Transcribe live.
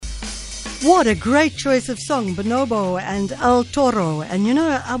What a great choice of song, Bonobo and El Toro. And you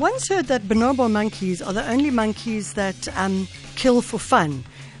know, I once heard that bonobo monkeys are the only monkeys that kill for fun.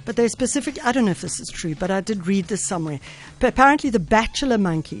 But they're specific, I don't know if this is true, but I did read this somewhere. But apparently the bachelor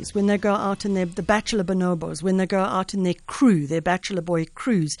monkeys, when they go out in the bachelor bonobos, when they go out in their crew, their bachelor boy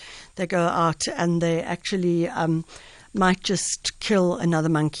crews, they go out and they actually might just kill another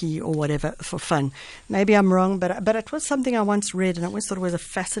monkey or whatever for fun. Maybe I'm wrong, but it was something I once read, and I always thought it was a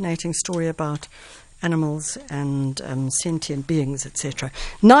fascinating story about animals and sentient beings, etc.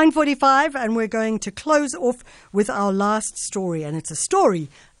 9:45, and we're going to close off with our last story, and it's a story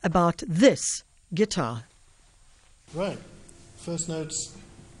about this guitar. Right. First notes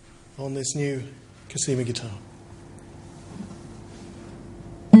on this new Casimi guitar.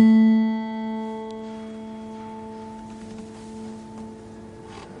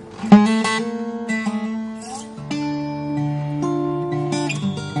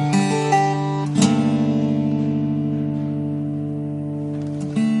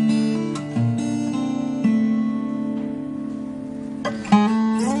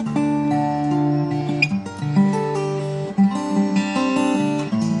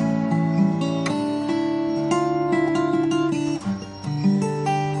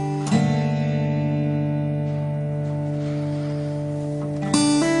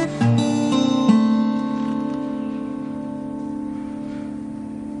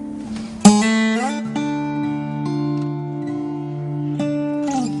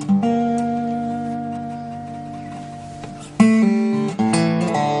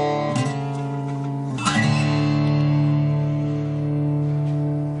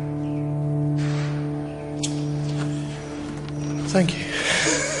 Thank you.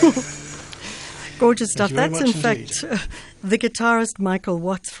 Gorgeous stuff. That's in fact the guitarist Michael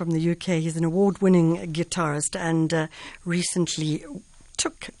Watts from the UK. He's an award-winning guitarist and recently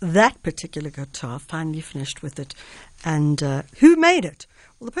took that particular guitar, finally finished with it. And who made it?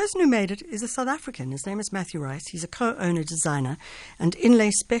 Well, the person who made it is a South African. His name is Matthew Rice. He's a co-owner, designer, and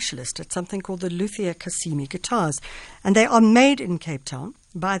inlay specialist at something called the Luthier Casimi Guitars. And they are made in Cape Town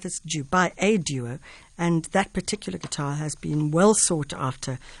by a duo. And that particular guitar has been well sought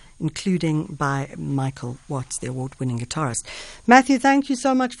after, including by Michael Watts, the award-winning guitarist. Matthew, thank you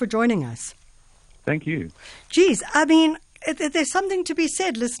so much for joining us. Thank you. Geez, I mean, there's something to be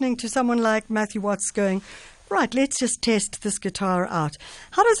said listening to someone like Matthew Watts going, right, let's just test this guitar out.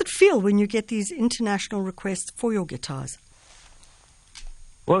 How does it feel when you get these international requests for your guitars?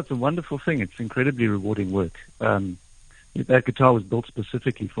 Well, it's a wonderful thing. It's incredibly rewarding work. That guitar was built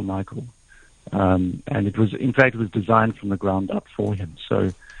specifically for Michael. And it was designed from the ground up for him.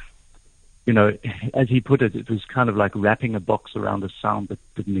 So, you know, as he put it, it was kind of like wrapping a box around a sound that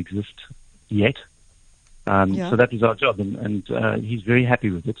didn't exist yet. So that was our job, and he's very happy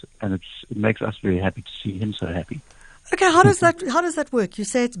with it, and it makes us very happy to see him so happy. Okay, how does that work? You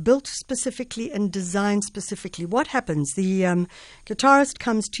say it's built specifically and designed specifically. What happens? The guitarist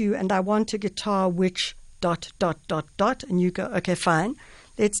comes to you, and I want a guitar which ... and you go, okay, fine.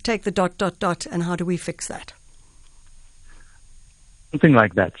 Let's take the ... and how do we fix that? Something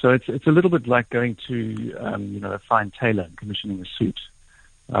like that. So it's a little bit like going to a fine tailor and commissioning a suit.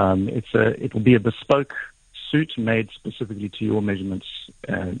 It will be a bespoke suit made specifically to your measurements,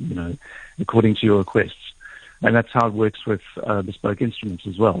 according to your requests. And that's how it works with bespoke instruments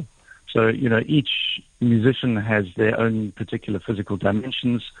as well. So, each musician has their own particular physical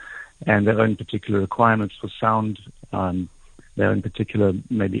dimensions and their own particular requirements for sound, their own particular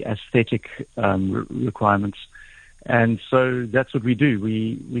maybe aesthetic requirements. And so that's what we do.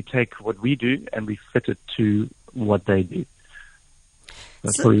 We take what we do and we fit it to what they do.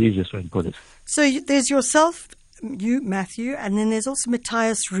 That's probably the easiest way to put it. So there's yourself, you, Matthew, and then there's also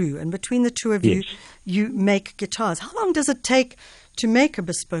Matthias Roux. And between the two of you, you make guitars. How long does it take to make a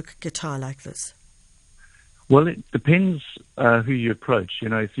bespoke guitar like this? Well, it depends who you approach.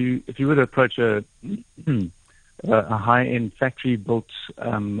 If you were to approach a high-end factory-built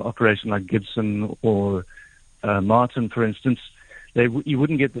operation like Gibson or Martin, for instance, you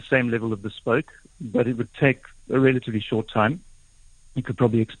wouldn't get the same level of bespoke, but it would take a relatively short time. You could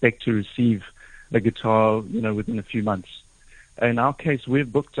probably expect to receive a guitar, within a few months. In our case, we're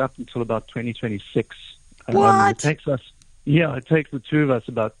booked up until about 2026. What? It takes the two of us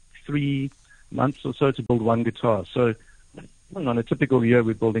about 3 months or so to build one guitar. So on a typical year,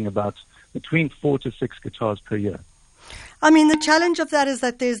 we're building about between 4 to 6 guitars per year. I mean, the challenge of that is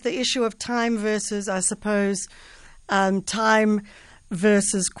that there's the issue of time versus, I suppose, time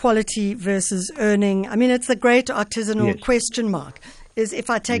versus quality versus earning. I mean, it's the great artisanal question mark. is if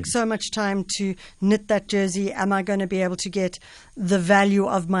I take so much time to knit that jersey, am I going to be able to get the value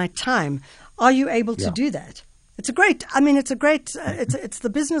of my time? Are you able to do that? It's the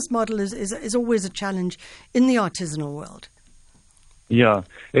business model is always a challenge in the artisanal world. Yeah,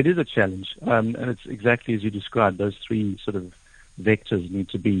 it is a challenge. And it's exactly as you described. Those three sort of vectors need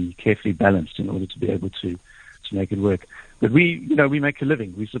to be carefully balanced in order to be able to make it work. But we make a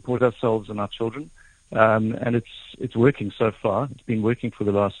living. We support ourselves and our children. And it's working so far. It's been working for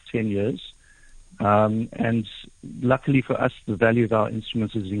the last 10 years. And luckily for us, the value of our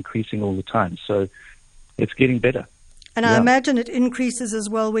instruments is increasing all the time. So it's getting better. And I imagine it increases as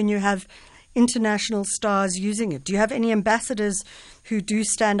well when you have international stars using it. Do you have any ambassadors who do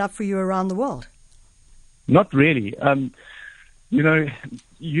stand up for you around the world? Not really.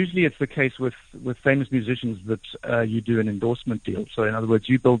 Usually it's the case with famous musicians that you do an endorsement deal. So in other words,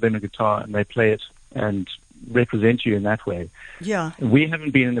 you build them a guitar and they play it and represent you in that way. Yeah. We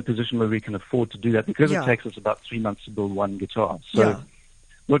haven't been in a position where we can afford to do that because it takes us about 3 months to build one guitar. So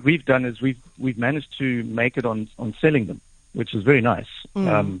what we've done is we've managed to make it on selling them, which is very nice.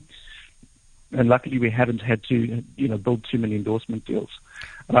 And luckily we haven't had to, build too many endorsement deals.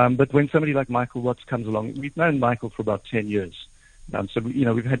 But when somebody like Michael Watts comes along, we've known Michael for about 10 years. So,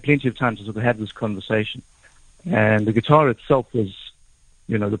 we've had plenty of time to sort of have this conversation. And the guitar itself was,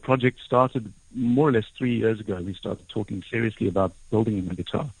 the project started more or less 3 years ago. We started talking seriously about building him a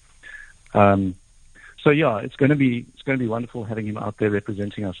guitar. It's going to be wonderful having him out there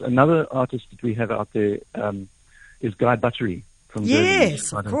representing us. Another artist that we have out there is Guy Buttery from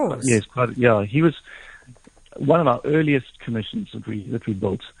Yes, of course. Yes, he was one of our earliest commissions that we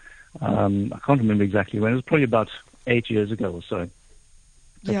built. I can't remember exactly when. It was probably about 8 years ago or so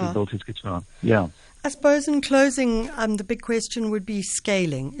that we built his guitar. Yeah. I suppose in closing, the big question would be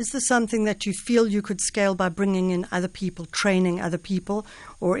scaling. Is this something that you feel you could scale by bringing in other people, training other people,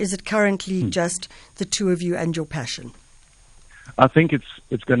 or is it currently just the two of you and your passion? I think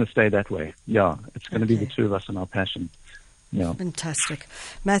it's going to stay that way. Yeah, it's going to be the two of us and our passion. Yeah. Fantastic.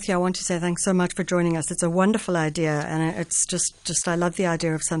 Matthew, I want to say thanks so much for joining us. It's a wonderful idea, and it's just I love the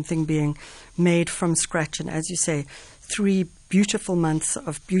idea of something being made from scratch. And as you say, 3 beautiful months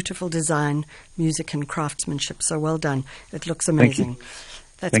of beautiful design, music, and craftsmanship. So well done. It looks amazing.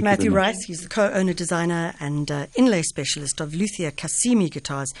 That's Matthew Rice. He's the co-owner, designer, and inlay specialist of Luthier Casimi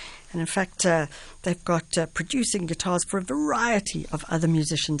Guitars. And in fact, they've got producing guitars for a variety of other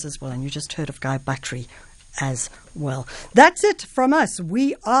musicians as well. And you just heard of Guy Buttery as well. That's it from us.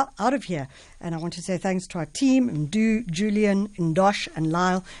 We are out of here. And I want to say thanks to our team, Ndu, Julian, Ndosh, and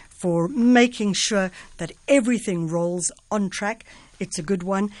Lyle, for making sure that everything rolls on track. It's a good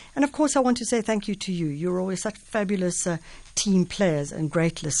one. And of course, I want to say thank you to you. You're always such fabulous team players and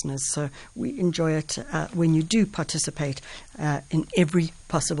great listeners. So we enjoy it when you do participate in every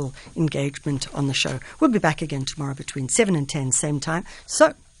possible engagement on the show. We'll be back again tomorrow between 7 and 10, same time.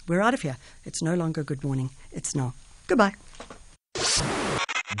 So we're out of here. It's no longer good morning. It's now goodbye.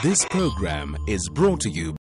 This program is brought to you